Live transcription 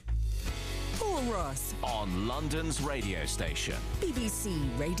Ross on London's radio station. BBC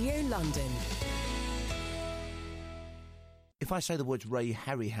Radio London. If I say the words Ray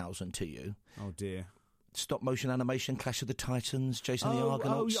Harryhausen to you... Oh, dear. Stop motion animation, Clash of the Titans, Jason the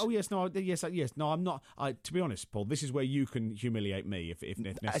Argonauts. Yes. No, I'm not. To be honest, Paul, this is where you can humiliate me if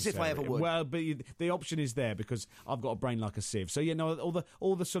necessary. As if I ever would. Well, but the option is there because I've got a brain like a sieve. So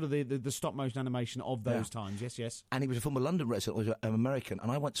all the sort of the stop motion animation of those times. Yes. And he was a former London resident, was American. And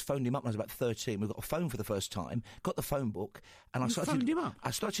I once phoned him up when I was about 13. We got a phone for the first time, got the phone book, and phoned him up.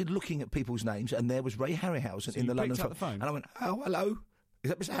 I started looking at people's names, and there was Ray Harryhausen in the London phone. And I went, "Oh, hello,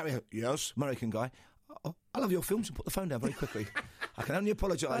 is that Mr. Harryhausen?" Yes, American guy. Oh, I love your films, and put the phone down very quickly. I can only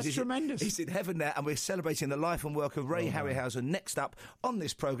apologise. That's tremendous. He's in heaven now, and we're celebrating the life and work of Ray Harryhausen. Next up on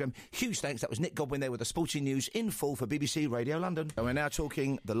this programme, huge thanks. That was Nick Godwin there with the sporting news in full for BBC Radio London. And we're now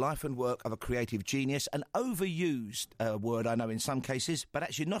talking the life and work of a creative genius, an overused word, I know, in some cases, but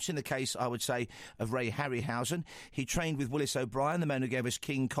actually not in the case, I would say, of Ray Harryhausen. He trained with Willis O'Brien, the man who gave us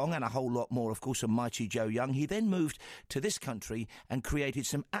King Kong, and a whole lot more, of course, of Mighty Joe Young. He then moved to this country and created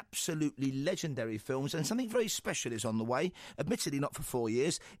some absolutely legendary films, and something very special is on the way. Admittedly, not for 4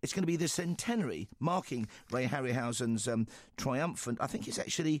 years. It's going to be the centenary, marking Ray Harryhausen's triumphant. I think it's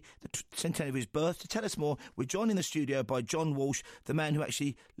actually the centenary of his birth. To tell us more, we're joined in the studio by John Walsh, the man who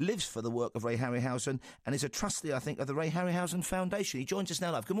actually lives for the work of Ray Harryhausen and is a trustee, I think, of the Ray Harryhausen Foundation. He joins us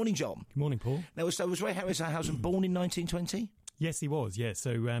now live. Good morning, John. Good morning, Paul. Now, so was Ray Harryhausen born in 1920? Yes, he was, yes.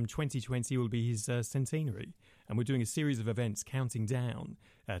 So 2020 will be his centenary. And we're doing a series of events counting down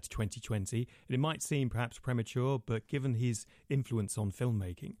to 2020. And it might seem perhaps premature, but given his influence on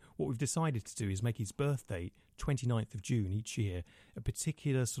filmmaking, what we've decided to do is make his birthday, 29th of June each year, a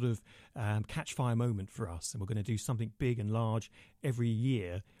particular sort of catch-fire moment for us. And we're going to do something big and large every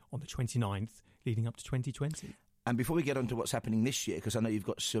year on the 29th leading up to 2020. And before we get on to what's happening this year, because I know you've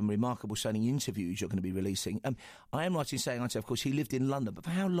got some remarkable sounding interviews you're going to be releasing, I am right in saying, of course, he lived in London, but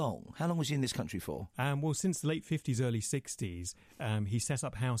for how long? How long was he in this country for? Well, since the late 50s, early 60s, he set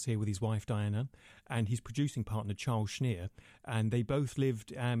up house here with his wife, Diana, and his producing partner, Charles Schneer, and they both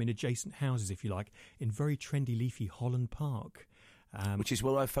lived in adjacent houses, if you like, in very trendy, leafy Holland Park. Which is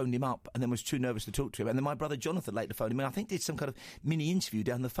where I phoned him up and then was too nervous to talk to him. And then my brother Jonathan later phoned him and I think did some kind of mini interview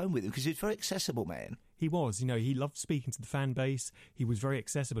down the phone with him because he was very accessible, man. He was, he loved speaking to the fan base. He was very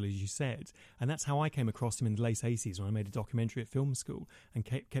accessible, as you said. And that's how I came across him in the late 80s when I made a documentary at film school and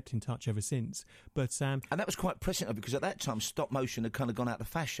kept in touch ever since. But and that was quite prescient because at that time stop motion had kind of gone out of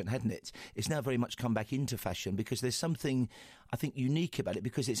fashion, hadn't it? It's now very much come back into fashion because there's something, I think, unique about it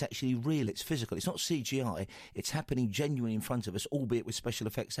because it's actually real, it's physical, it's not CGI, it's happening genuinely in front of us, albeit with special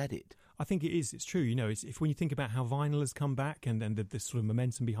effects added. I think it is. It's true. If when you think about how vinyl has come back and the sort of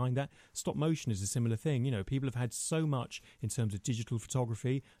momentum behind that, stop motion is a similar thing. People have had so much in terms of digital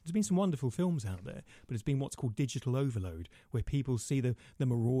photography. There's been some wonderful films out there, but it's been what's called digital overload, where people see the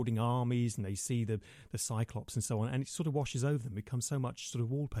marauding armies and they see the Cyclops and so on, and it sort of washes over them, becomes so much sort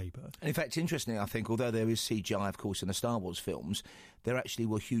of wallpaper. And in fact, interestingly, I think, although there is CGI, of course, in the Star Wars films, there actually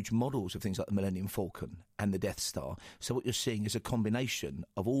were huge models of things like the Millennium Falcon and the Death Star. So what you're seeing is a combination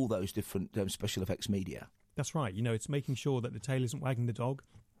of all those different special effects media. That's right. It's making sure that the tail isn't wagging the dog.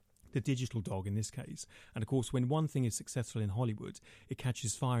 The digital dog in this case. And of course, when one thing is successful in Hollywood, it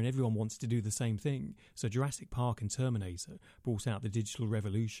catches fire and everyone wants to do the same thing. So Jurassic Park and Terminator brought out the digital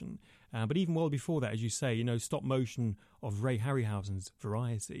revolution. But even well before that, as you say, stop motion of Ray Harryhausen's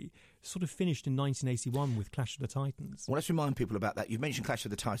variety sort of finished in 1981 with Clash of the Titans. Well, let's remind people about that. You've mentioned Clash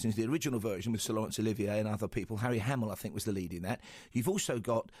of the Titans, the original version with Sir Laurence Olivier and other people. Harry Hamill, I think, was the lead in that. You've also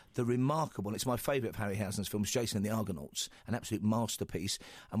got the remarkable, and it's my favourite of Harryhausen's films, Jason and the Argonauts, an absolute masterpiece.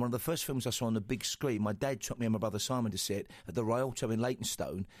 And one of the first films I saw on the big screen, my dad took me and my brother Simon to see it at the Rialto in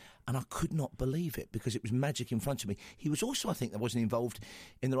Leytonstone, and I could not believe it because it was magic in front of me. He was also, I think, wasn't involved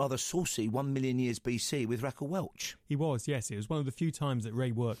in the rather saucy 1 million years BC with Raquel Welch. He was, yes. It was one of the few times that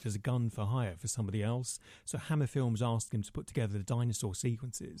Ray worked as a gun for hire for somebody else. So Hammer Films asked him to put together the dinosaur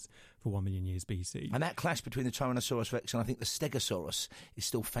sequences for 1 million years BC. And that clash between the Tyrannosaurus Rex and I think the Stegosaurus is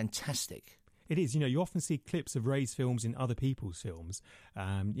still fantastic. It is. You often see clips of Ray's films in other people's films.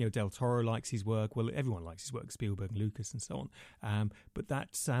 Del Toro likes his work. Well, everyone likes his work, Spielberg and Lucas and so on. But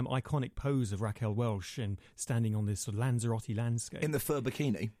that iconic pose of Raquel Welch and standing on this sort of Lanzarote landscape. In the fur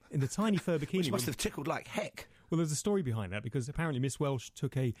bikini. In the tiny fur bikini. Which must have tickled like heck. Well, there's a story behind that, because apparently Miss Welsh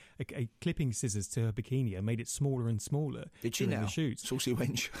took a clipping scissors to her bikini and made it smaller and smaller. Did she during now? The shoots. Saucy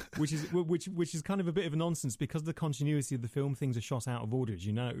wench. which is kind of a bit of a nonsense, because of the continuity of the film, things are shot out of order, as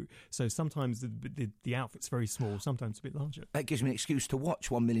you know. So sometimes the outfit's very small, sometimes a bit larger. That gives me an excuse to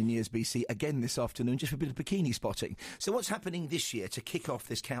watch 1 Million Years BC again this afternoon, just for a bit of bikini spotting. So what's happening this year to kick off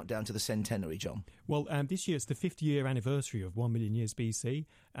this countdown to the centenary, John? Well, this year it's the 50-year anniversary of 1 million years BC,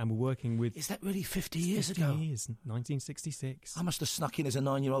 and we're working with... Is that really 50 years 50 ago? years, 1966. I must have snuck in as a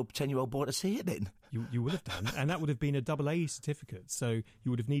 9-year-old, 10-year-old boy to see it then. You would have done, and that would have been a AA certificate, so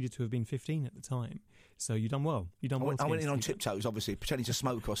you would have needed to have been 15 at the time. So you've done well. I went in on tiptoes, obviously, pretending to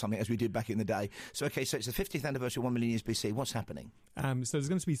smoke or something, as we did back in the day. So, OK, so it's the 50th anniversary of 1 million years BC. What's happening? So there's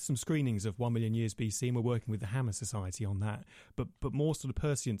going to be some screenings of 1 million years BC, and we're working with the Hammer Society on that. But more sort of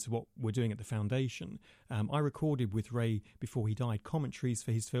pursuant to what we're doing at the foundation, I recorded with Ray, before he died, commentaries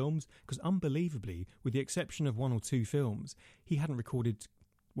for his films, because unbelievably, with the exception of 1 or 2 films, he hadn't recorded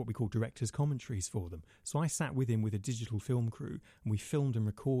what we call director's commentaries for them. So I sat with him with a digital film crew, and we filmed and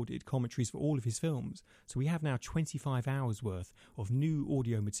recorded commentaries for all of his films. So we have now 25 hours worth of new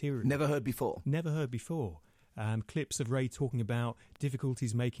audio material. Never heard before? Never heard before. Clips of Ray talking about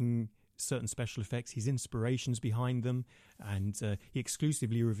difficulties making certain special effects, his inspirations behind them, and he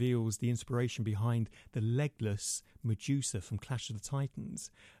exclusively reveals the inspiration behind the legless Medusa from Clash of the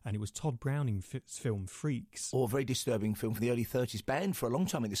Titans, and it was Todd Browning's film Freaks. Or a very disturbing film from the early 30s, banned for a long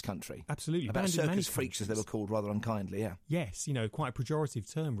time in this country. Absolutely. About circus freaks, as they were called, rather unkindly, yeah. Yes, quite a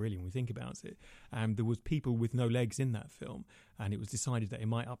pejorative term, really, when we think about it. There was people with no legs in that film, and it was decided that it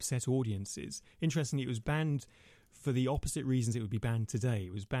might upset audiences. Interestingly, it was banned for the opposite reasons it would be banned today.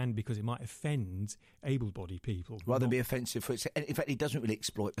 It was banned because it might offend able-bodied people. Rather than be offensive for it. In fact, it doesn't really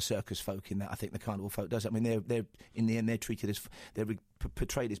exploit the circus folk in that. I think the carnival folk does. I mean, they're in the end, they're treated as... they're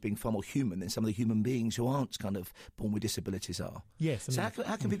portrayed as being far more human than some of the human beings who aren't kind of born with disabilities are. Yes. So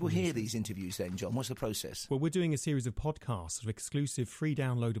how can people hear these interviews then, John? What's the process? Well, we're doing a series of podcasts, of exclusive free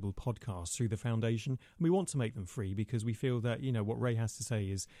downloadable podcasts through the foundation, and we want to make them free because we feel that, what Ray has to say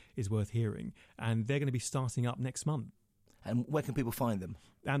is worth hearing, and they're going to be starting up next month. And where can people find them?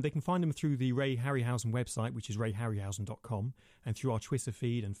 And they can find them through the Ray Harryhausen website, which is rayharryhausen.com, and through our Twitter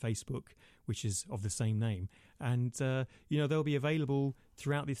feed and Facebook, which is of the same name. And, they'll be available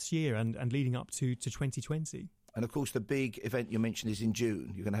throughout this year and leading up to 2020. And, of course, the big event you mentioned is in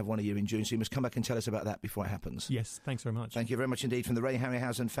June. You're going to have one a year in June, so you must come back and tell us about that before it happens. Yes, thanks very much. Thank you very much indeed. From the Ray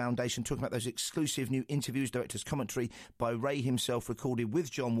Harryhausen Foundation, talking about those exclusive new interviews, director's commentary by Ray himself, recorded with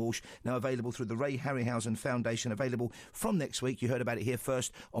John Walsh, now available through the Ray Harryhausen Foundation, available from next week. You heard about it here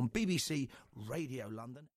first on BBC Radio London.